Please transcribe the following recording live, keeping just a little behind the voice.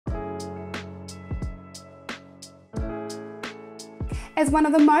As one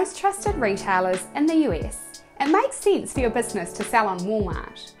of the most trusted retailers in the US, it makes sense for your business to sell on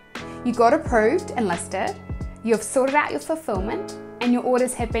Walmart. You got approved and listed, you have sorted out your fulfillment, and your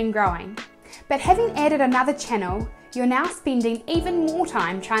orders have been growing. But having added another channel, you're now spending even more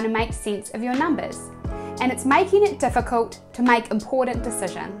time trying to make sense of your numbers, and it's making it difficult to make important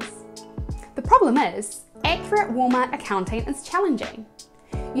decisions. The problem is, accurate Walmart accounting is challenging.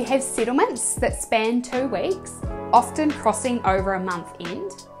 You have settlements that span 2 weeks, often crossing over a month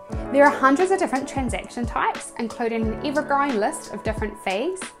end. There are hundreds of different transaction types, including an ever-growing list of different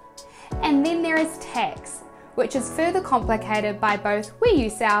fees. And then there is tax, which is further complicated by both where you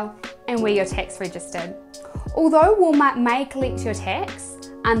sell and where you're tax registered. Although Walmart may collect your tax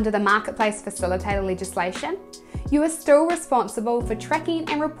under the Marketplace Facilitator legislation, you are still responsible for tracking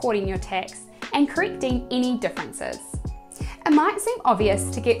and reporting your tax and correcting any differences. It might seem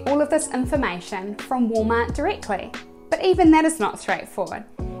obvious to get all of this information from Walmart directly, but even that is not straightforward,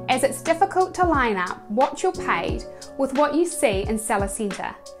 as it's difficult to line up what you're paid with what you see in Seller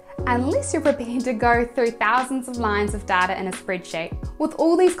Centre, unless you're prepared to go through thousands of lines of data in a spreadsheet. With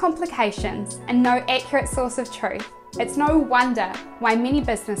all these complications and no accurate source of truth, it's no wonder why many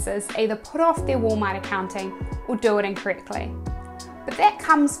businesses either put off their Walmart accounting or do it incorrectly. But that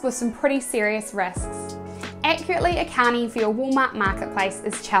comes with some pretty serious risks. Accurately accounting for your Walmart marketplace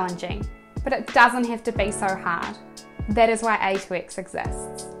is challenging, but it doesn't have to be so hard. That is why A2X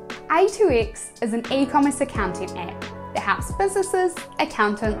exists. A2X is an e-commerce accounting app that helps businesses,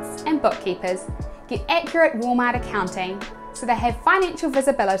 accountants, and bookkeepers get accurate Walmart accounting so they have financial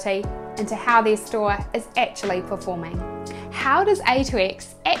visibility into how their store is actually performing. How does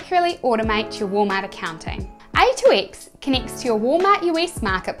A2X accurately automate your Walmart accounting? A2X connects to your Walmart US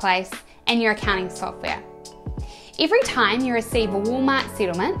marketplace and your accounting software. Every time you receive a Walmart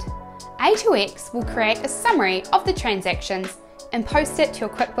settlement, A2X will create a summary of the transactions and post it to your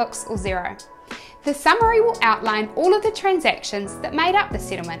Quickbooks or Xero. The summary will outline all of the transactions that made up the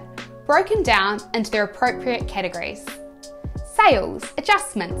settlement, broken down into their appropriate categories: sales,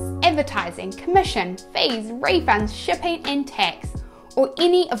 adjustments, advertising, commission, fees, refunds, shipping and tax, or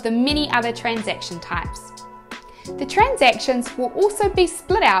any of the many other transaction types. The transactions will also be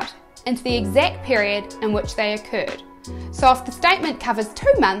split out into the exact period in which they occurred. So if the statement covers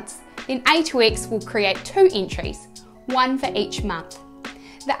 2 months, then A2X will create 2 entries, one for each month.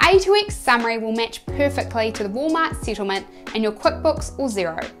 The A2X summary will match perfectly to the Walmart settlement in your Quickbooks or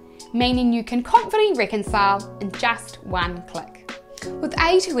Xero, meaning you can confidently reconcile in just one click. With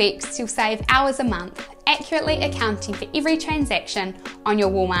A2X, you'll save hours a month, accurately accounting for every transaction on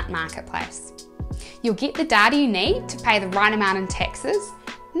your Walmart marketplace. You'll get the data you need to pay the right amount in taxes,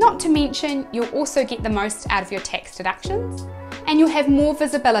 not to mention you'll also get the most out of your tax deductions, and you'll have more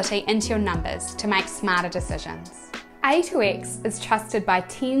visibility into your numbers to make smarter decisions. A2X is trusted by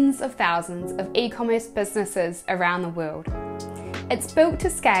tens of thousands of e-commerce businesses around the world. It's built to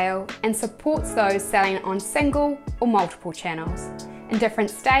scale and supports those selling on single or multiple channels in different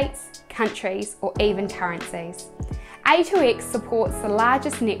states, countries, or even currencies. A2X supports the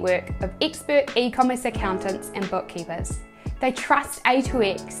largest network of expert e-commerce accountants and bookkeepers. They trust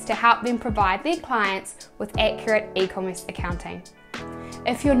A2X to help them provide their clients with accurate e-commerce accounting.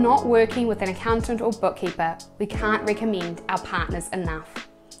 If you're not working with an accountant or bookkeeper, we can't recommend our partners enough.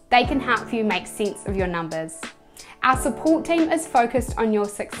 They can help you make sense of your numbers. Our support team is focused on your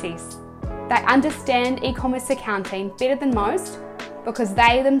success. They understand e-commerce accounting better than most because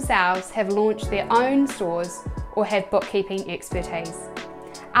they themselves have launched their own stores or have bookkeeping expertise.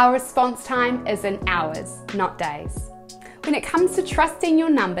 Our response time is in hours, not days. When it comes to trusting your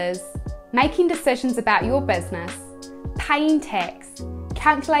numbers, making decisions about your business, paying tax,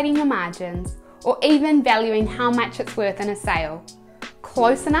 calculating your margins, or even valuing how much it's worth in a sale,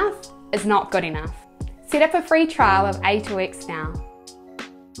 close enough is not good enough. Set up a free trial of A2X now.